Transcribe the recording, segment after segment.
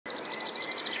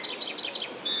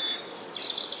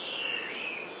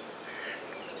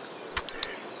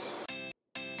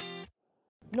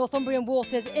Northumbrian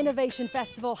Water's Innovation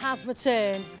Festival has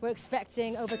returned. We're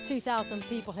expecting over 2,000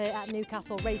 people here at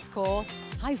Newcastle Racecourse.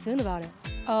 How are you feeling about it?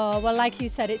 Oh, well, like you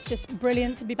said, it's just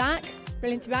brilliant to be back.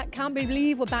 Brilliant to be back. Can't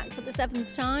believe we're back for the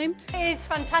 7th time. It's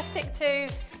fantastic to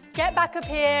get back up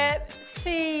here,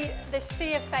 see the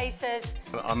sea of faces.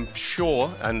 I'm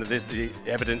sure, and the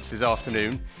evidence this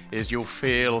afternoon, is you'll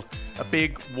feel a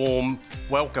big, warm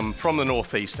welcome from the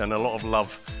North East and a lot of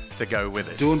love to go with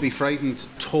it. Don't be frightened,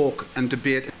 talk and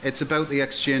debate. It's about the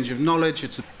exchange of knowledge,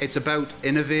 it's about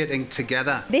innovating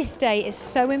together. This day is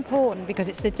so important because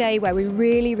it's the day where we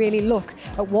really look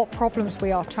at what problems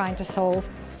we are trying to solve.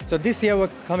 So this year we're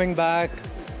coming back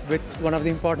with one of the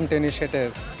important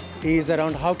initiatives is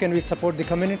around how can we support the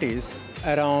communities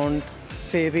around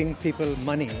saving people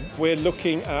money. We're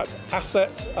looking at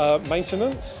asset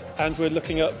maintenance and we're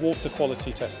looking at water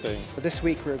quality testing. This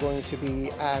week we're going to be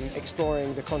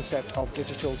exploring the concept of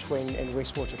digital twin in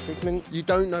wastewater treatment. You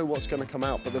don't know what's going to come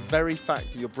out, but the very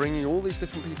fact that you're bringing all these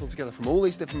different people together from all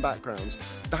these different backgrounds,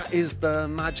 that is the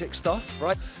magic stuff,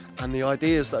 right? And the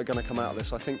ideas that are going to come out of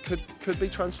this, I think, could be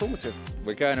transformative.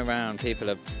 We're going around, people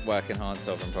are working hard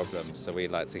solving problems, so we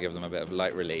like to give them a bit of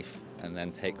light relief and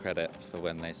then take credit for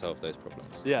when they solve those problems.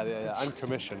 Yeah, and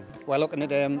commission. We're looking at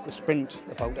the sprint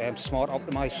about smart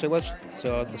optimised sewers.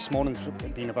 So this morning's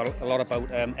been a lot about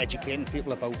educating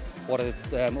people about what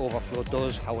an overflow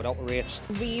does, how it operates.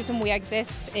 The reason we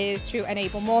exist is to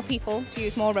enable more people to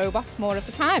use more robots more of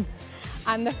the time.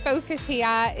 And the focus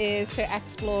here is to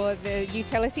explore the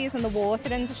utilities in the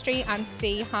water industry and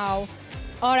see how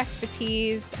our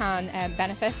expertise can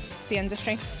benefit the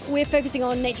industry. We're focusing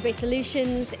on nature-based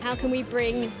solutions. How can we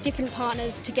bring different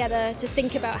partners together to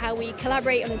think about how we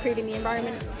collaborate on improving the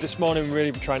environment? This morning we're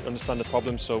really trying to understand the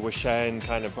problem, so we're sharing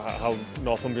kind of how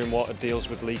Northumbrian Water deals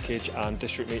with leakage and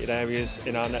district metered areas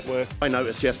in our network. I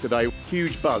noticed yesterday,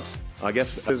 huge buzz. I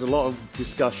guess there's a lot of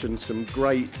discussion, some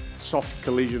great soft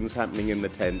collisions happening in the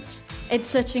tents. It's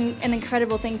such an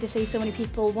incredible thing to see so many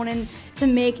people wanting to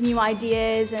make new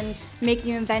ideas and make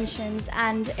new inventions,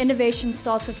 and innovation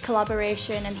starts with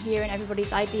collaboration and hearing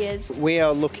everybody's ideas. We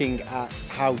are looking at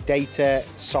how data,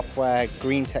 software,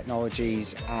 green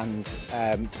technologies and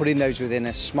putting those within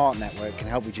a smart network can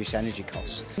help reduce energy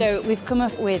costs. So we've come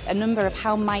up with a number of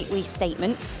how might we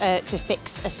statements to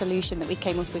fix a solution that we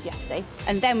came up with yesterday,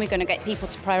 and then we're going to get people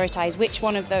to prioritise which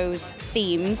one of those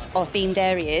themes or themed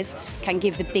areas can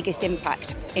give the biggest impact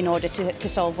in order to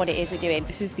solve what it is we're doing.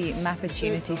 This is the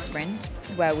Mapportunity Sprint,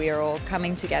 where we are all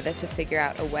coming together to figure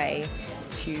out a way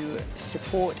to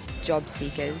support job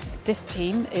seekers. This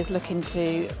team is looking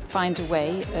to find a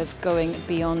way of going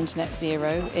beyond net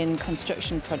zero in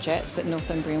construction projects that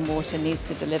Northumbrian Water needs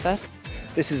to deliver.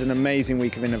 This is an amazing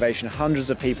week of innovation,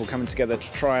 hundreds of people coming together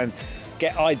to try and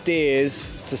get ideas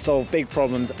to solve big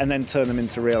problems and then turn them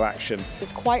into real action.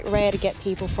 It's quite rare to get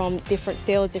people from different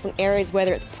fields, different areas,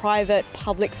 whether it's private,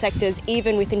 public sectors,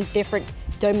 even within different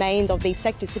domains of these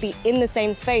sectors, to be in the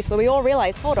same space where we all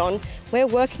realise, hold on, we're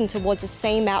working towards the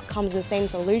same outcomes and the same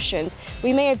solutions.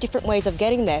 We may have different ways of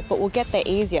getting there, but we'll get there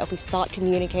easier if we start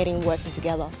communicating and working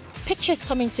together. Pictures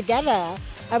coming together,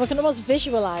 and we can almost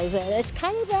visualise it. It's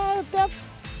kind of a bit of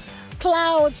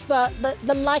clouds, but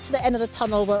the light at the end of the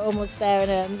tunnel, we're almost there,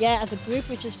 and yeah, as a group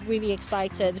we're just really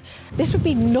excited. This would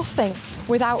be nothing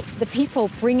without the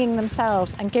people bringing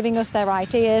themselves and giving us their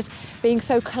ideas, being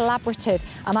so collaborative,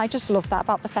 and I just love that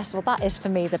about the festival. That is for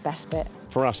me the best bit.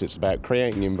 For us it's about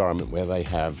creating an environment where they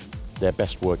have their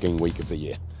best working week of the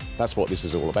year. That's what this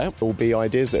is all about. There will be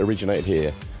ideas that originated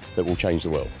here that will change the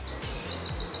world.